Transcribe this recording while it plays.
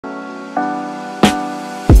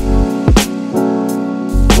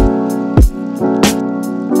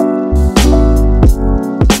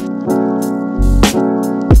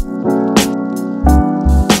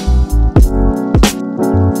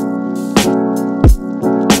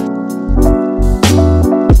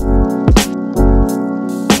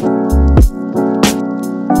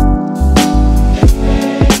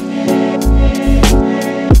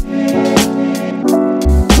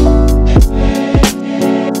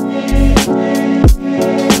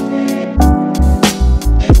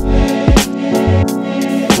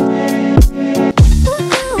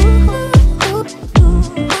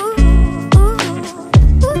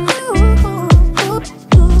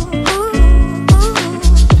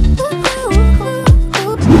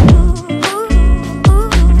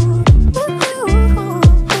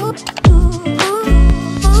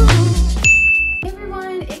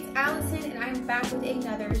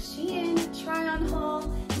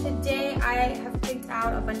Today I have picked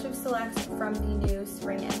out a bunch of selects from the new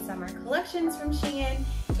spring and summer collections from SHEIN,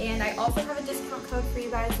 and I also have a discount code for you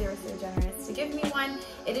guys. They were so generous to give me one.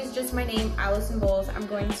 It is just my name, Allison Bowles. I'm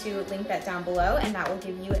going to link that down below, and that will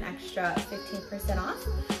give you an extra 15% off.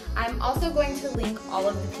 I'm also going to link all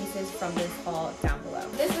of the pieces from this haul down below.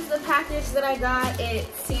 This is the package that I got.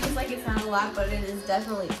 It seems like it's not a lot, but it is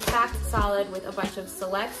definitely packed solid with a bunch of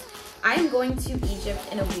selects. I am going to Egypt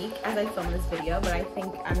in a week as I film this video, but I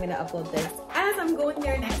think I'm gonna upload this as I'm going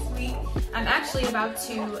there next week. I'm actually about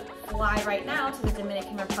to fly right now to the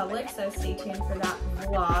Dominican Republic, so stay tuned for that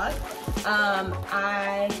vlog.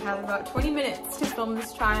 I have about 20 minutes to film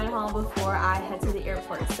this try-on haul before I head to the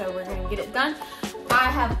airport, so we're gonna get it done. I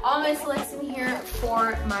have all my selects in here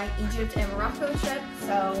for my Egypt and Morocco trip,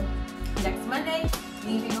 so next Monday,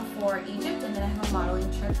 leaving for Egypt, and then I have a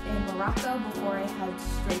modeling trip in Morocco before I head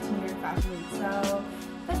straight to New York Fashion Week. So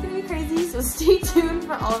that's gonna be crazy, so stay tuned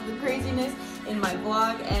for all of the craziness in my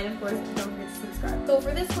vlog, and of course, don't forget to subscribe. So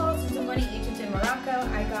for this haul, since I'm going to Egypt and Morocco,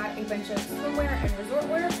 I got a bunch of swimwear and resort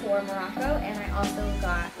wear for Morocco, and I also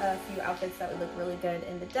got a few outfits that would look really good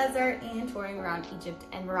in the desert and touring around Egypt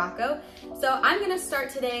and Morocco. So I'm gonna start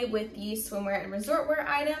today with the swimwear and resort wear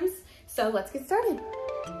items, so let's get started.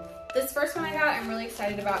 This first one I got, I'm really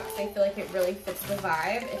excited about because I feel like it really fits the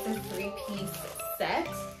vibe. It's a 3-piece set.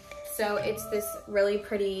 So it's this really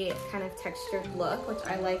pretty kind of textured look, which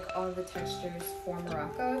I like all of the textures for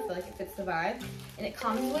Morocco. I feel like it fits the vibe. And it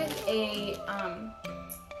comes with a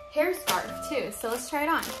hair scarf too. So let's try it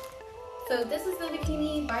on. So this is the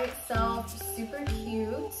bikini by itself, super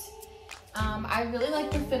cute. I really like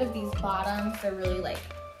the fit of these bottoms. They're really like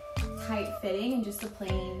tight fitting and just a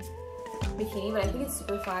plain bikini, but I think it's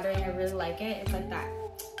super flattering. I really like it. It's like that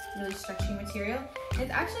really stretchy material.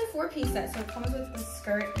 It's actually a 4-piece set, so it comes with the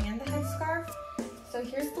skirt and the headscarf. So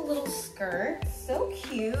here's the little skirt. So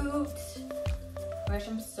cute. Gosh,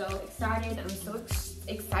 I'm so excited. I'm so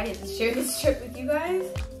excited to share this trip with you guys.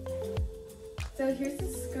 So here's the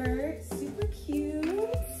skirt, super cute.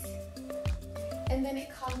 And then it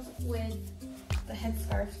comes with the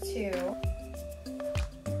headscarf too.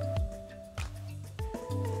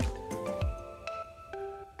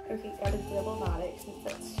 Okay, got a double knot it since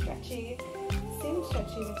that's stretchy. Same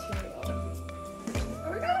stretchy material.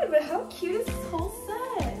 Oh my god, but how cute is this whole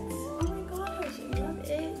set? Oh my gosh, I love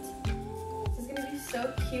it. This is gonna be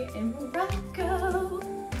so cute in Morocco.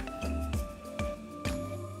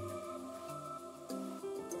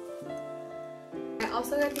 I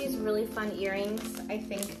also got these really fun earrings. I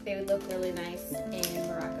think they would look really nice in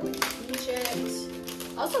Morocco and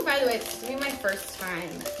Egypt. Also, by the way, this is gonna be my first time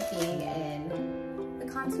being in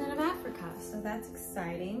continent of Africa, so that's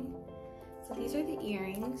exciting. So these are the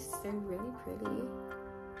earrings. They're really pretty.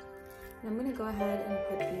 And I'm gonna go ahead and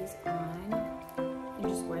put these on and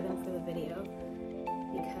just wear them for the video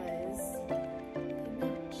because they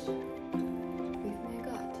match with my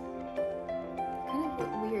gut. They kind of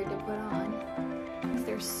look weird to put on.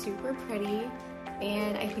 They're super pretty,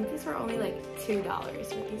 and I think these were only like $2,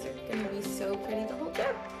 but these are gonna be so pretty the whole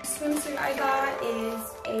trip. Swimsuit I got is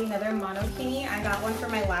another monokini. I got one for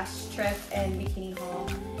my last trip and bikini haul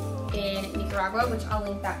in Nicaragua, which I'll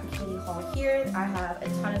link that bikini haul here. I have a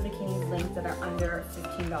ton of bikinis linked that are under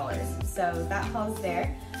 $15, so that haul's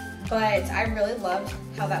there. But I really loved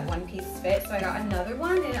how that one piece fit, so I got another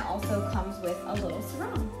one, and it also comes with a little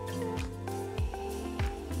sarong.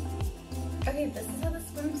 Okay, this is how the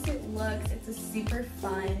swimsuit looks. It's a super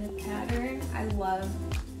fun pattern. I love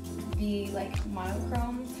the like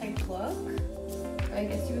monochrome type look. I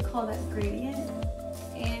guess you would call that gradient.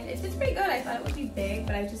 And it fits pretty good. I thought it would be big,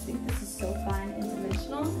 but I just think this is so fun and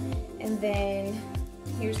dimensional. And then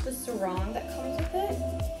here's the sarong that comes with it.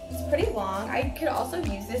 It's pretty long. I could also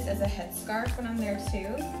use this as a headscarf when I'm there too,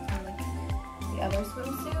 kind of like the other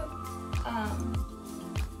swimsuit.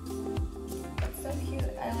 That's so cute.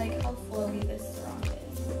 I like how flowy this sarong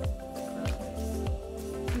is.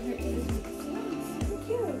 And her ears make it super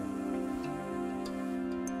cute.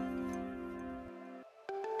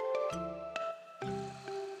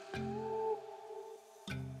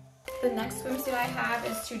 The next swimsuit I have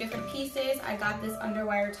is 2 different pieces. I got this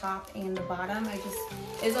underwire top and the bottom.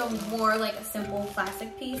 It's a more like a simple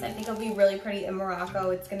classic piece. I think it'll be really pretty in Morocco.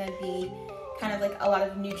 It's gonna be kind of like a lot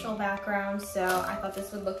of neutral background, so I thought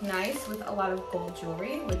this would look nice with a lot of gold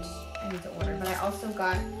jewelry, which I need to order, but I also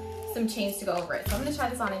got some chains to go over it. So I'm gonna try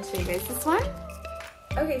this on and show you guys this one.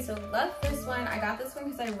 Okay, so love this one. I got this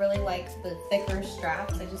one because I really like the thicker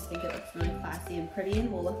straps. I just think it looks really classy and pretty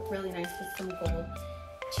and will look really nice with some gold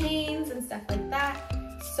chains and stuff like that.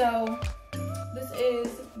 So this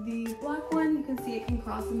is the black one. You can see it can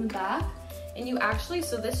cross in the back. And you actually,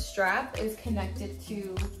 so this strap is connected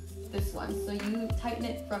to this one. So you tighten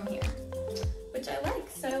it from here, which I like.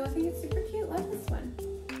 So I think it's super cute, love this one.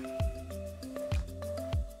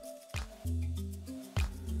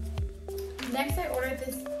 Next, I ordered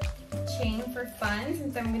this chain for fun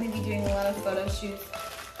since I'm gonna be doing a lot of photo shoots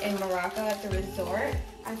in Morocco at the resort.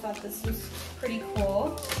 I thought this was pretty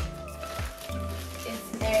cool.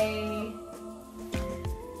 It's a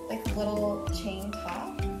like little chain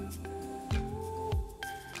top.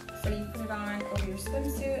 So you put it on over your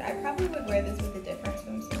swimsuit. I probably would wear this with a different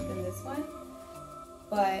swimsuit than this one,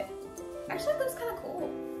 but actually it looks kind of cool.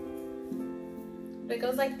 But it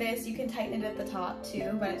goes like this. You can tighten it at the top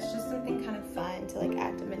too, but it's just something kind of fun to like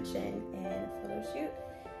add dimension in a photo shoot.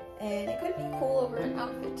 And it could be cool over an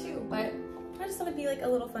outfit too, but I just thought it'd be like a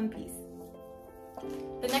little fun piece.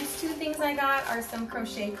 The next two things I got are some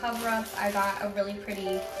crochet cover-ups. I got a really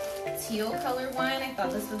pretty teal color one. I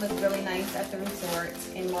thought this would look really nice at the resort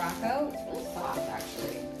in Morocco. It's really soft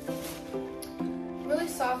actually. Really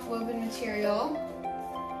soft woven material.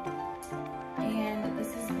 And this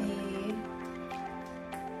is the,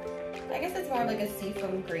 I guess it's more like a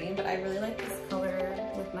seafoam green, but I really like this color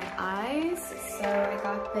with my eyes. So I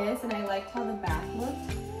got this and I liked how the back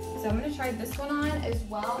looked. So I'm gonna try this one on as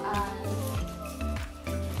well as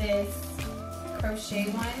this crochet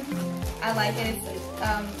one. I like it. It's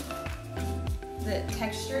the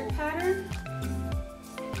textured pattern.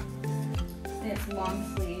 And it's long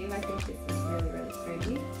sleeve. I think this is really, really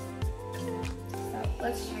pretty. So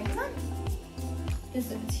let's try this on.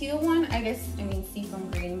 This teal one, I mean seafoam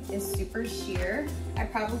green, is super sheer. I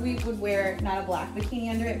probably would wear not a black bikini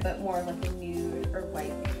under it, but more like a nude or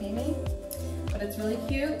white bikini. But it's really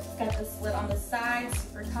cute. It's got the slit on the side,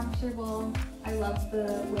 super comfortable. I love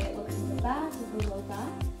the way it looks in the back with the low back.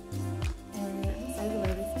 And I'm excited to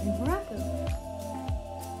wear this in Morocco.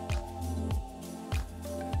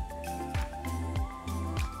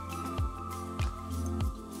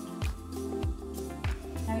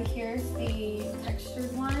 Now here's the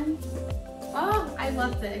textured one. Oh, I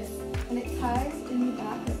love this. And it ties in the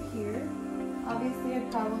back up here. Obviously, I'd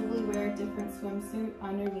probably wear a different swimsuit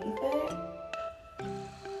underneath it.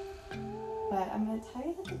 But I'm gonna tie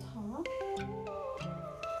it at the top.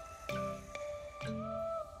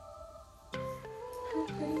 How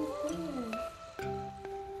pretty is this?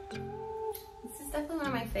 This is definitely one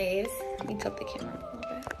of my faves. Let me tilt the camera a little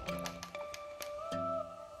bit.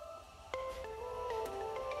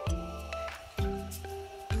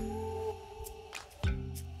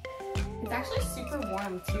 It's actually super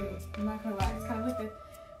warm too. I'm not gonna lie, it's kind of like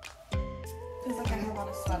feels like I have on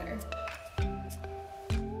a sweater.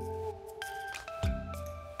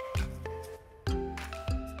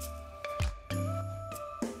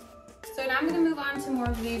 So now I'm gonna move on to more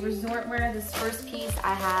of the resort wear. This first piece,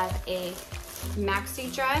 I have a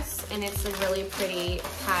maxi dress, and it's a really pretty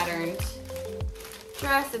patterned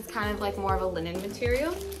dress. It's kind of like more of a linen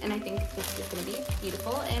material, and I think this is gonna be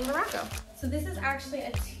beautiful in Morocco. So this is actually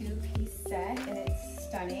a two-piece set, and it's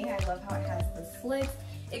stunning. I love how it has the slits.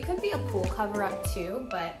 It could be a pool cover-up too,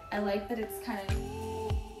 but I like that it's kind of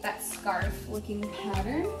that scarf-looking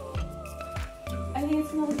pattern. I think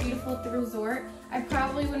it's gonna look beautiful at the resort. I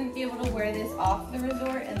probably wouldn't be able to wear this off the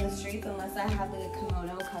resort in the streets unless I had like a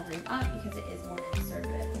kimono covering up, because it is more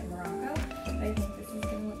conservative in Morocco. But I think this is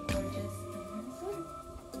gonna look gorgeous in the resort.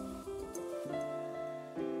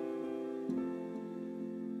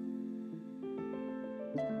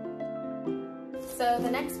 So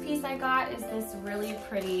the next piece I got is this really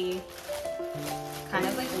pretty, kind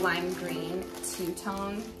of like lime green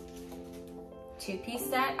two-tone two-piece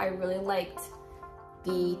set. I really liked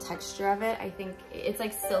the texture of it. I think it's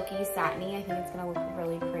like silky satiny. I think it's gonna look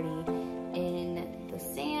really pretty in the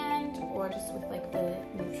sand or just with like the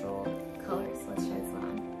neutral colors. Let's try this one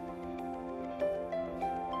on.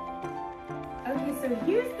 Okay, so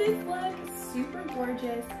here's this look. Super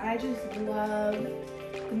gorgeous. I just love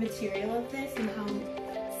the material of this and how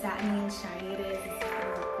satiny and shiny it is. It's gonna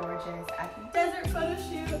look gorgeous at the desert photo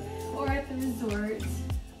shoot or at the resort.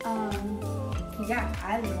 Yeah,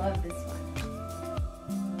 I love this one.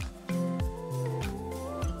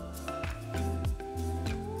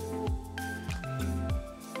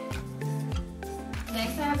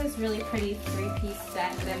 Next, I have this really pretty three-piece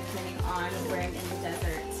set that I'm planning on wearing in the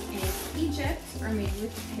desert in Egypt, or maybe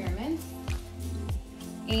with the pyramids.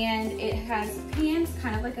 And it has pants,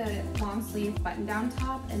 kind of like a long sleeve button-down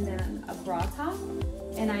top, and then a bra top.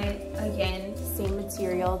 And again, same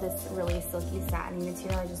material, this really silky satiny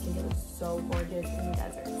material. I just think it looks so gorgeous in the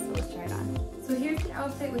desert, so let's try it on. So here's the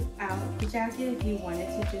outfit without the jacket. If you wanted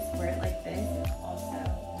to just wear it like this, it's also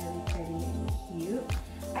really pretty and cute.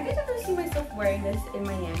 I could definitely see myself wearing this in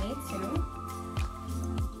Miami too.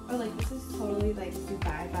 Oh, like this is totally like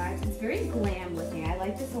Dubai vibes. It's very glam looking. I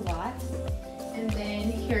like this a lot. And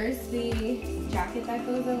then here's the jacket that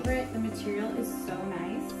goes over it. The material is so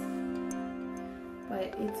nice,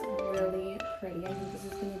 but it's really pretty. I think this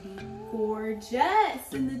is gonna be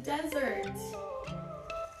gorgeous in the desert.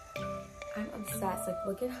 I'm obsessed. Like,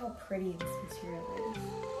 look at how pretty this material is.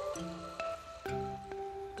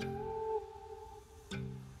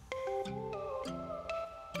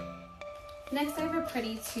 Next, I have a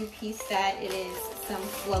pretty two-piece set. It is some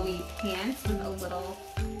flowy pants with a little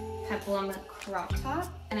peplum crop top.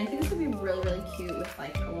 And I think this would be really, really cute with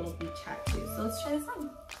like a little beach hat too. So let's try this on.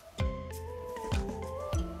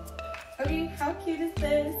 Okay, how cute is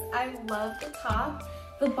this? I love the top.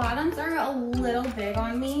 The bottoms are a little big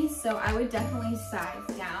on me, so I would definitely size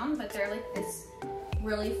down, but they're like this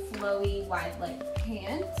really flowy wide leg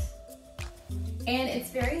pant. And it's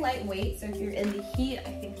very lightweight, so if you're in the heat,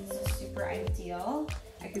 I think this is super ideal.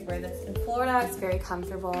 I could wear this in Florida. It's very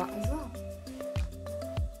comfortable as well.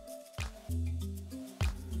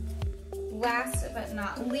 Last but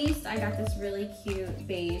not least, I got this really cute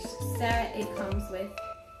beige set. It comes with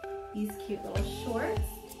these cute little shorts,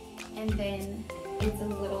 and then it's a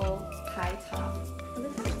little tie top for the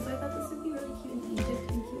top. So I thought this would be really cute in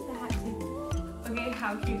Egypt and cute with a hat too. Okay,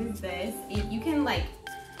 how cute is this? You can like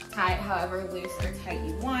tie it however loose or tight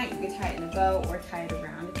you want. You could tie it in a bow or tie it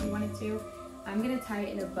around if you wanted to. I'm gonna tie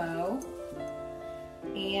it in a bow,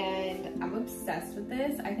 and I'm obsessed with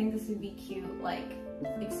this. I think this would be cute like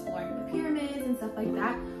exploring the pyramids and stuff like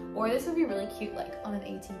that. Or this would be really cute like on an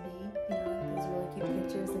ATV, you know, like those really cute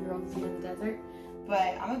pictures of girls in the desert.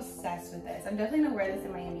 But I'm obsessed with this. I'm definitely gonna wear this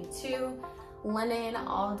in Miami too. Linen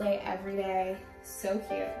all day, every day. So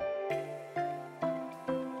cute.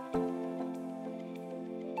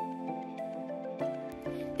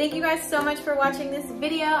 Thank you guys so much for watching this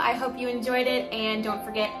video. I hope you enjoyed it, and don't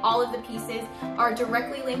forget all of the pieces are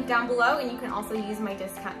directly linked down below, and you can also use my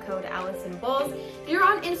discount code AllisonBulls. If you're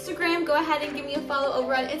on Instagram, go ahead and give me a follow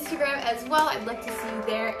over on Instagram as well. I'd love to see you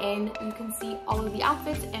there, and you can see all of the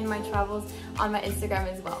outfits and my travels on my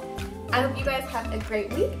Instagram as well. I hope you guys have a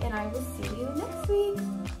great week, and I will see you next week.